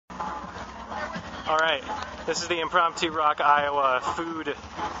Alright, this is the Impromptu Rock, Iowa food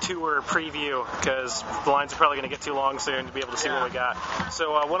tour preview, because the lines are probably going to get too long soon to be able to see what we got.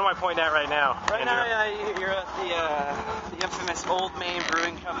 So what am I pointing at right now, Right Andrew? now, you're at the infamous Old Main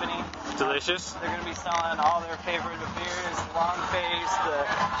Brewing Company. Delicious. They're going to be selling all their favorite beers, the Long Face, the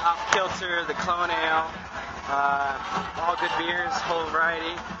Off Kilter, the Clone Ale. All good beers, whole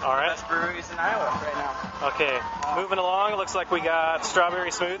variety. All right. Best breweries in Iowa right now. Okay, moving along, it looks like we got strawberry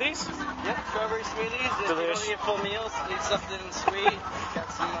smoothies. Yep, strawberry smoothies. If you Delish. don't eat a full meal, so eat something sweet.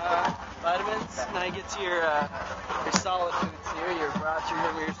 Got some vitamins. Then I get to your solid foods here, your brats, your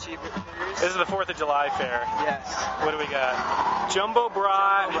livers, cheeseburgers. This is the 4th of July fair. Yes. What do we got? Jumbo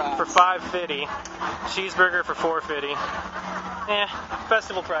brat for $5.50, cheeseburger for $4.50.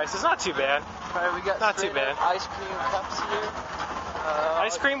 Festival price is not too bad. All right, we got Not too bad. ice cream cups here.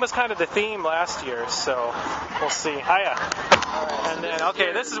 Ice cream was kind of the theme last year, so we'll see. Hiya. Right, And then,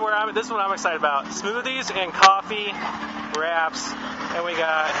 okay, this is what I'm excited about. Smoothies and coffee, wraps, and we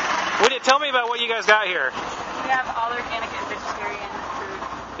got. Tell me about what you guys got here. We have all organic and vegetarian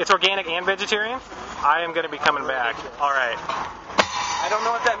food. It's organic and vegetarian. I am going to be coming back. All right. I don't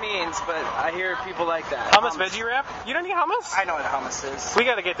know what that means, but I hear people like that. Hummus veggie wrap? You don't eat hummus? I know what hummus is. We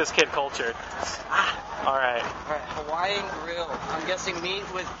got to get this kid cultured. All right. All right, Hawaiian grill. I'm guessing meat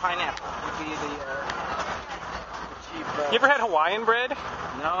with pineapple would be the cheap. You ever had Hawaiian bread? No,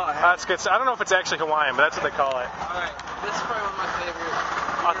 I haven't. That's good. I don't know if it's actually Hawaiian, but that's what they call it. All right, this is probably one of my favorite.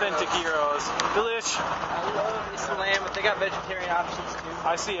 Authentic heroes. Delish. I love me some lamb, but they got vegetarian options too.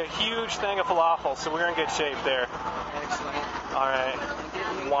 I see a huge thing of falafel, so we're in good shape there. Excellent. All right.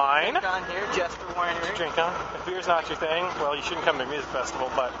 Wine. Drink on here, Jasper Winery. Drink on. If beer's not your thing, well, you shouldn't come to a music festival,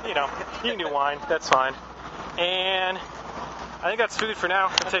 but, you know, you can do wine. That's fine. And I think that's food for now.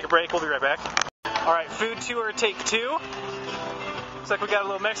 We'll take a break. We'll be right back. All right, food tour take 2. Looks like we got a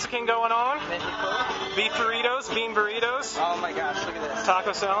little Mexican going on. Beef burritos, bean burritos. Oh my gosh, look at this.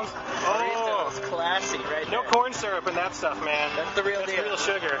 Taco sounds. Oh, Burritos, classy right no there. corn syrup in that stuff, man. That's the real That's deal. real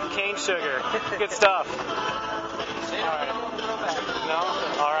sugar. Cane sugar. Good stuff. No?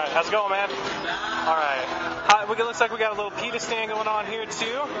 All right. How's it going, man? All right. It looks like we got a little pita stand going on here,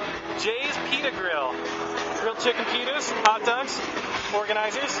 too. Jay's Pita Grill. Grilled chicken pitas, hot dogs,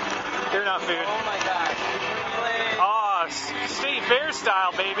 organizers. They're not food. Oh my gosh. Oh, state fair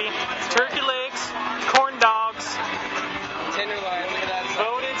style, baby. Turkey legs, corn dogs. Tenderloin, look at that.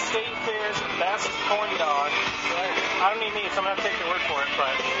 Voted state fair's best corn dog. I don't need meat, so I'm going to have to take your word for it,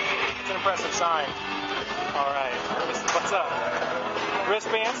 but it's an impressive sign. All right. What's up?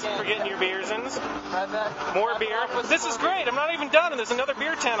 Wristbands for getting your beers in. More beer. This is great. I'm not even done, and there's another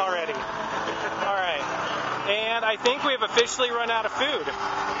beer tent already. All right. And I think we have officially run out of food.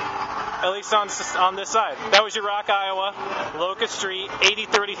 At least on this side. That was your Rock, Iowa, Locust Street,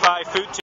 8035 Food